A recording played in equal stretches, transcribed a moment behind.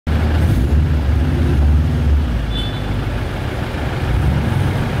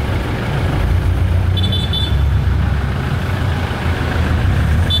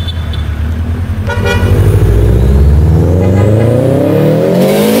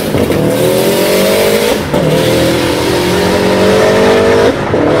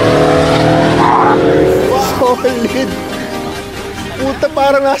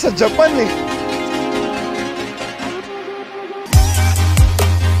sa Japan eh.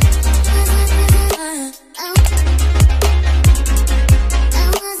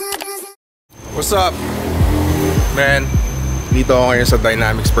 What's up, man? Dito ako ngayon sa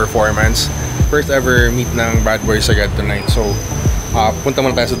Dynamics Performance. First ever meet ng Bad Boy Sagad tonight. So, punta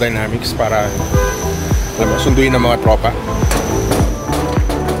muna tayo sa Dynamics para sunduin ng mga tropa.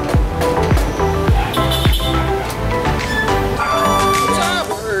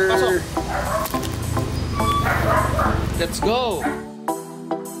 Let's go!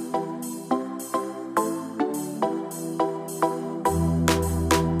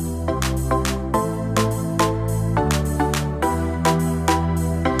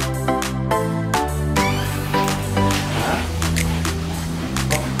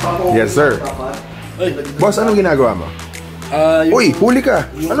 Yes, sir. Boss, anong ginagawa mo? Uy, huli ka!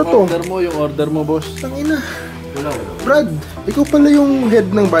 Ano to? Yung order mo, boss. Tangina. Brad, ikaw pala yung head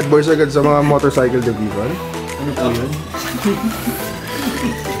ng Bad Boy Sagad sa mga motorcycle division? Ano po yun?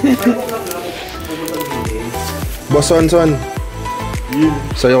 Boss Sonson,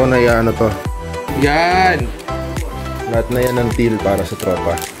 sa'yo ko na iano to. Yan! Lahat na yan ng deal para sa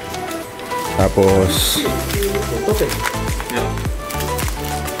tropa. Tapos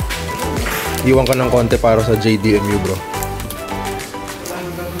iwan ka ng konti para sa JDMU, bro.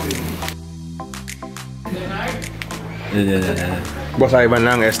 Boss Ivan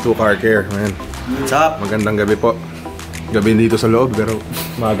lang, S2 Car Care, man. What's up? Magandang gabi po. Gabi dito sa loob, pero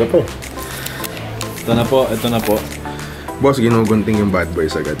maaga po. Ito na po. Boss, ginugunting yung Bad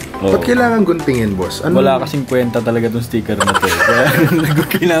Boy Sagad. Ba't kailangan guntingin, boss? Ano? Wala kasing kwenta talaga tong sticker na to. Kaya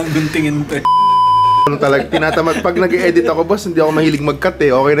kailangan guntingin to. Talaga, tinatamad. Pag nag-edit ako, boss, hindi ako mahilig mag-cut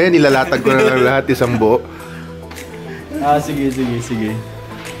eh. Okay na yan, nilalatag ko na lang lahat isang buo. Sige.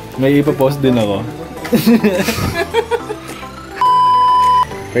 May ipapost din ako.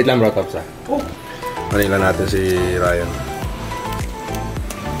 Wait lang, bro, Tops, Manila natin si Ryan.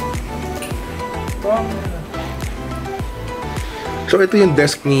 So, ito yung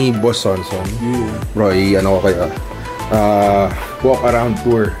desk ni Boss Sonson. Bro, ano ko kaya? Walk around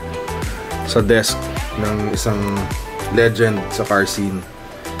tour sa desk ng isang legend sa car scene.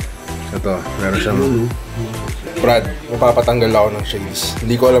 Ito, meron siyang Brad, mapapatanggal ako ng shades.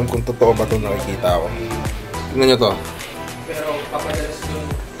 Hindi ko alam kung totoo ba itong nakikita ko. Tingnan nyo to.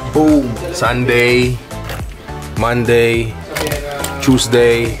 Boom! Sunday, Monday,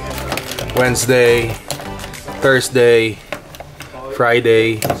 Tuesday, Wednesday, Thursday,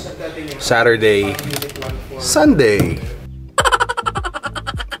 Friday, Saturday, Sunday.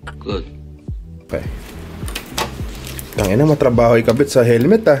 Good. Okay. Tangina, matrabaho ikabit sa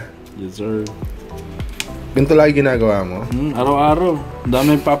helmet Yes, sir. Ganito lagi ginagawa mo? Araw-araw.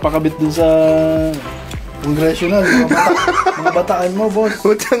 Dami papakabit dun sa congressional. Mga bataan mo, boss.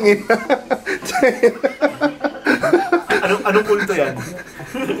 Putang ina. Anong kulto yan?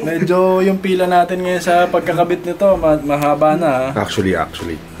 Medyo yung pila natin ngayon sa pagkakabit nito, mahaba na. Actually.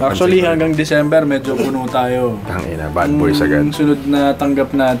 Actually, hanggang December, medyo puno tayo. Tangina, Bad Boy Sagad. Sunod na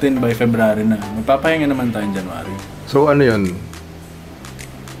tanggap natin by February na. Magpapahinga naman tayo January. So, ano yun?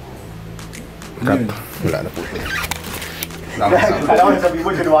 Cut. Wala na po. Kala ko sabi mo,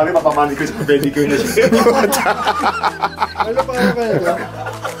 January, mapamani ko sa pedicure na siya. Ano pa ako kaya ba?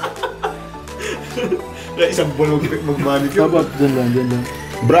 Isang bulog mag-manicure. Dapat, dyan lang.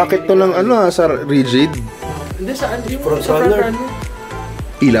 Bracket to lang sa rigid. Hindi, saan? Yung Front sa front runner. runner.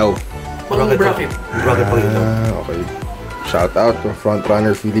 Ilaw. Bracket pa rin. Okay. Shout out to Front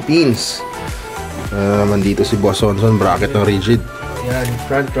Runner Philippines. Naman dito si Boss Sonson, bracket ng rigid. Yan,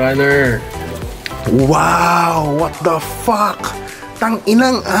 front runner. Wow! What the fuck?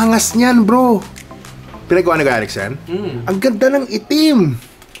 Tang-inang angas niyan, bro. Pinagawa na Alex yan? Ang ganda ng itim.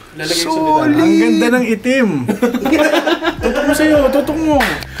 Solid! Ang ganda ng itim. Tutok mo sa'yo, tutok mo.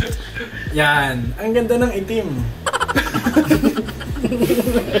 Yan, ang ganda ng itim.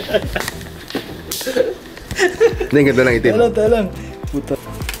 Hindi, ang ganda ng itim. Talang. Puta.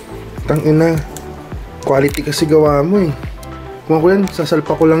 Tang-ina. Quality kasi gawa mo eh. Kung ako yan,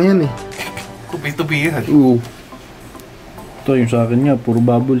 sasalpa ko lang yan eh. Tupi-tupi yan. Oo. Ito yung sa akin nga, puro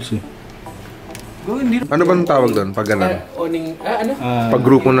bubbles eh. Ano ba ang tawag doon pag gano'n? Ano? Pag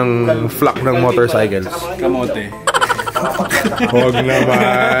grupo ng flock ng motorcycles. Kamote. Huwag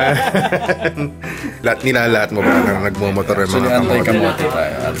naman. Lahat mo ba na nagmumotor yung mga kamote? Anti-kamote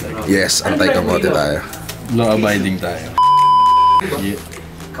tayo. Yes, anti-kamote tayo. Law-abiding tayo. Yeah.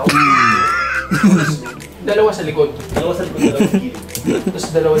 Dalawa sa likod. Tapos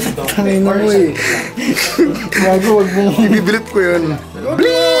dalawa dito. Ay, no way. Gago, wag mo. Ibibilip ko yun.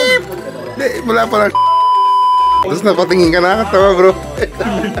 Bleep! Hindi, wala pa lang. Tapos napatingin ka na, tawa bro.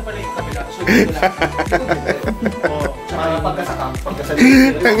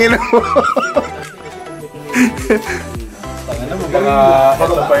 Ang ina mo. Tangina mo, baka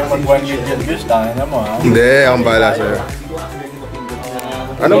ito pa yung mag 1 million views, tangina mo ha. Hindi, akong bahala sa'yo.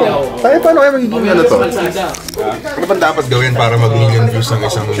 Ano? Tayo paano kayo magiging ano to? Ano ba dapat gawin para mag-million views ng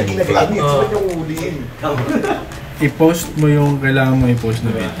isang vlog? I-post mo yung kailangan mo i-post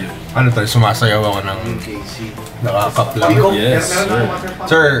na video. Ano tayo? Sumasayaw ako ng nakakaplang. Yes, sir.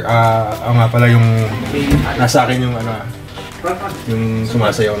 Sir, nga pala yung nasa akin yung ano, yung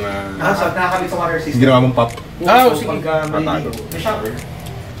sumasayaw na ginawa mong pop. Sige.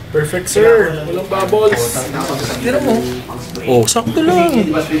 Perfect, sir. Walang bubbles. Tira mo. Oh, sakto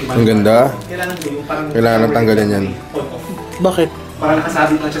lang. Ang ganda. Kailangan nang tanggalin yan. Bakit? Para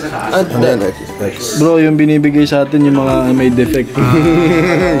nakasabit lang siya sa taas. Bro, yung binibigay sa atin yung mga may defect.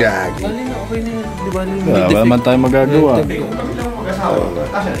 Gagi. Okay na yan. Di ba? Wala man tayo magagawa.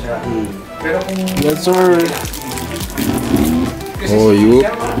 Yes, sir. Oh, you.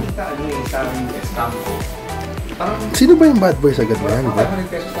 Sino ba yung bad boy Sagad na yan?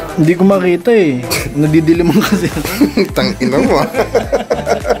 Hindi ko makita eh. Nadidiliman kasi. Tangina mo ah.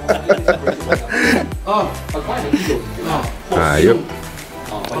 Ayop.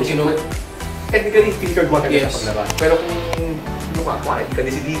 Technically, filtered water na paglabas. Pero kung quiet ka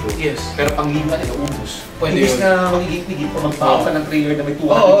din si dito, pero panglima na ubus. Imbis na magiging-pigit pa magpawa ka ng trailer na may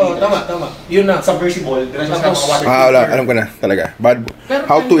 200 liters. Tama. Yun na. Submersible, diretso sa mga water. Wala. Alam ko na talaga.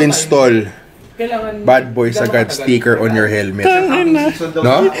 How to install Bad Boy Sagad sticker on your helmet.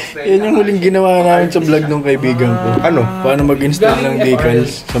 No? Yan yung huling ginawa namin sa vlog ng kaibigan ko. Ano? Paano mag-install ng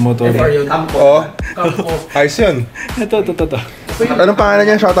decals sa motor. Oh. Ayos yun. Ito. Anong pangalan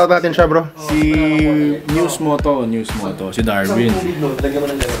niya? Shoutout natin siya, bro. Si News Moto, si Darwin.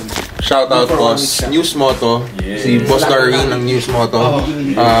 Shoutout boss. News Moto. Si Boss Darwin ng News Moto.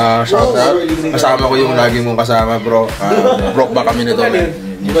 Shoutout. Kasama ko yung lagi mong kasama, bro. Broke ba kami nito, man?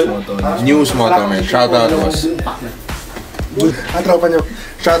 News Moto, man. Shoutout, boss. Ang tropa niyo.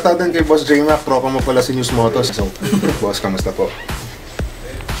 Shoutout din kay Boss J-Mac. Tropa mo pala si News Moto. So, boss, kamusta po?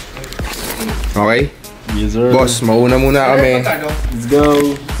 Okay? Yes, sir. Boss, mauna muna kami. Let's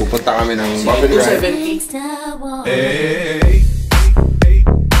go. Pupunta kami ng Buffalo Drive.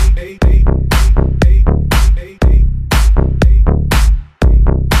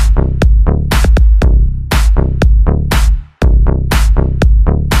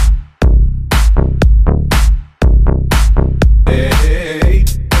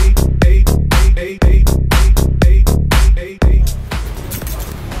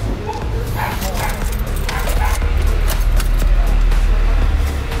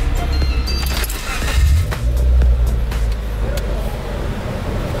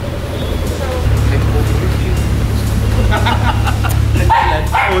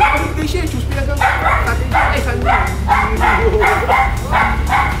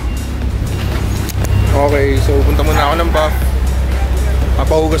 Okay, so punta muna ako ng buff.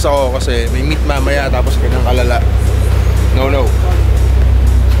 Papahugas ako kasi may meet mamaya tapos kanyang kalala. No.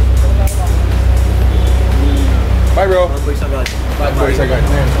 Bye bro. Bad boy Sagad.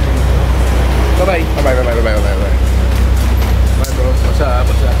 Bye-bye. Bye bro. Basta.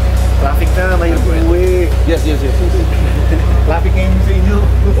 Traffic na, may uwi. Yes. Traffic ngayon sa inyo.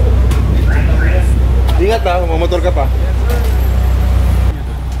 Ingat ha, mamotor ka pa.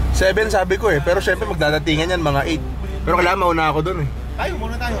 7 sabi ko eh, pero syempre magdadatingan yan mga 8. Pero kailangan mauna ako dun eh. Tayo,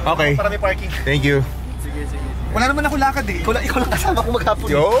 muna tayo. Okay. Para may parking. Thank you. Sige. Wala naman ako lakad eh. Ikaw lang kasama ko maghapon.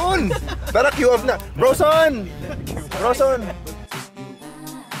 Yun! Tara, queue off na. Broson!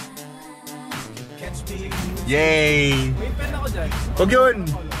 Yay! May pen ako dyan. Huwag yun!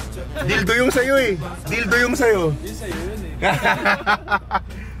 Dildo yung sa'yo eh. Yung sa'yo yun eh.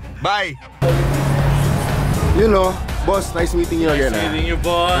 Bye! Yun o. Boss, nice meeting you again. Nice meeting you,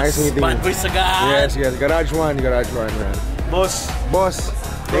 boss. Nice meeting you. Bad boy Sagad. Yes. Garage 1, man. Boss,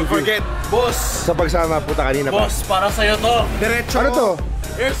 Don't forget, boss. Sa pagsama, puta kanina pa. Boss, para sa'yo to. diretso. Ano to?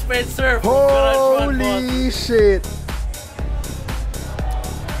 Air Spencer from Garage 1, boss. Holy shit!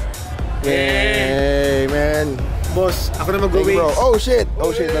 Yay, man. Boss, ako na Thank mag-away. you, bro. Oh shit,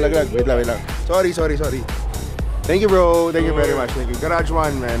 nalaglag. Wait lang. Sorry. Thank you, bro. Thank you very much. Thank you. Garage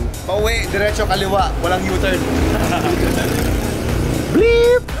 1, man. Pauwi, diretso kaliwa, walang U-turn.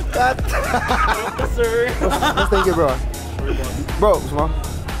 Bleep! Cut! Sir. Boss, thank you, bro. Bro, gusto mo?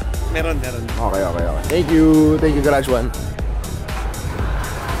 Meron. Okay. Thank you, Garage 1.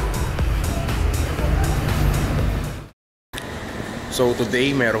 So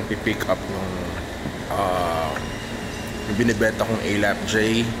today, merong pipick up ng yung binibenta kong A-Lap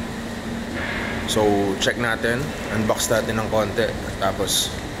J. So, check natin. Unbox natin ng konti. Tapos,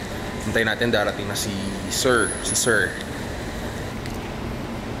 hintayin natin darating na si Sir.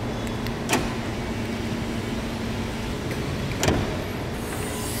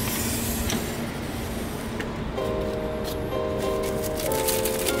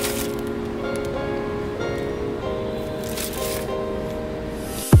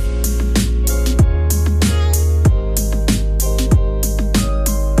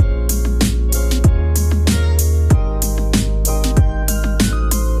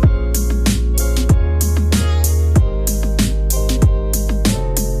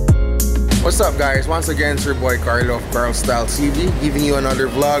 What's up guys, once again it's your boy Carlo of Carl Style TV giving you another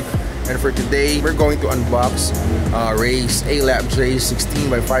vlog, and for today we're going to unbox Race A-Lap J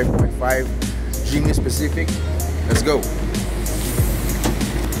 16x5.5 Genius Pacific. Let's go.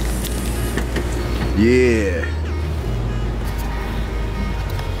 Yeah.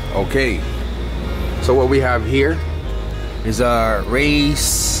 Okay, so what we have here is a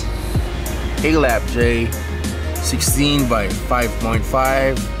Race A-Lap J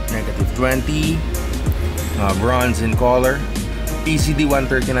 16x5.5 -20, bronze in color, PCD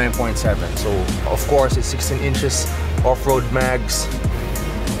 139.7. So of course it's 16 inches off-road mags,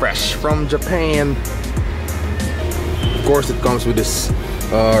 fresh from Japan. Of course it comes with this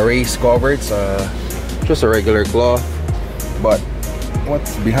race cover. It's just a regular cloth, but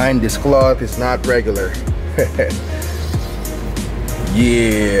what's behind this cloth is not regular.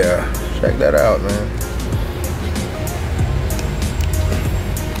 Yeah, check that out, man.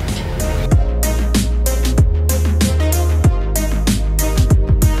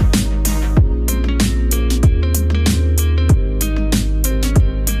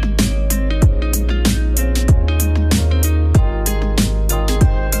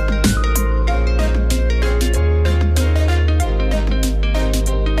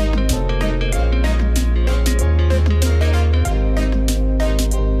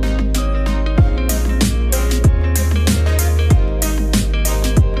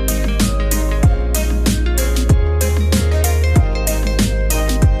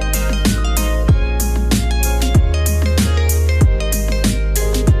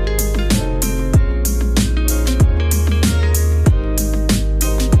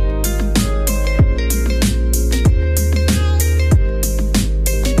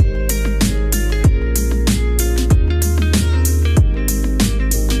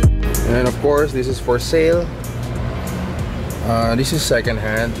 And of course this is for sale. This is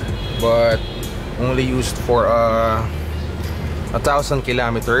second-hand, but only used for 1,000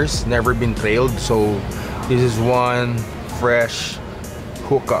 kilometers, never been trailed. So this is one fresh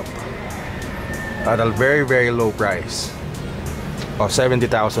hookup at a very low price of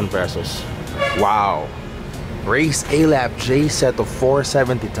 70,000 pesos. Wow. Race A-Lap J set of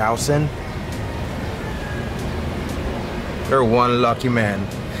 470,000. You're one lucky man.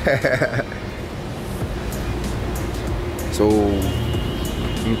 So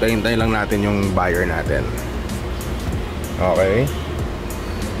hintay lang natin yung buyer natin. Okay,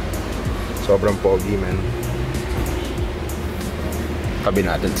 sobrang pogi, man. Tabi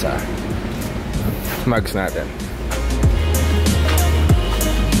natin sa mugs natin.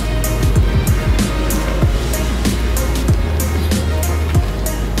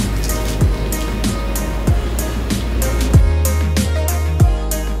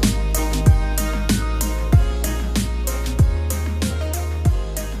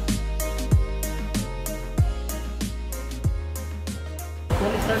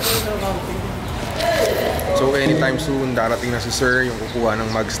 So anytime soon darating na si Sir yung kukuha ng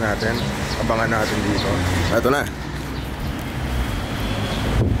mugs natin. Abangan natin dito. Ito na.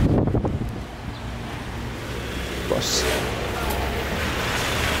 Boss.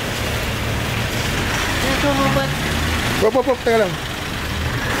 Wop, teka lang.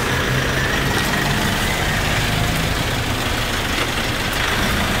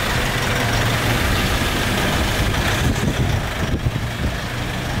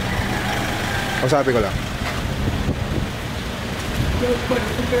 Sabi ko lang.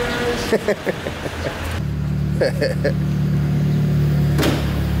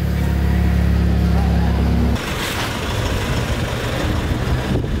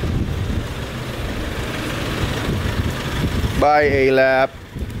 Bye, A-Lap.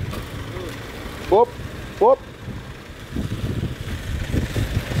 Whoop, whoop.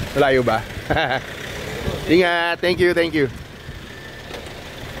 Malayo ba? Ingat, thank you.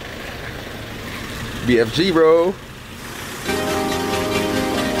 BFG, bro.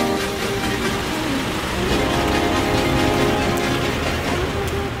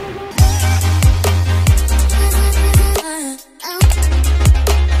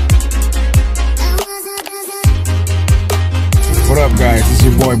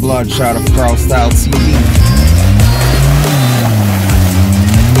 your boy Bloodshot of Carl Style TV.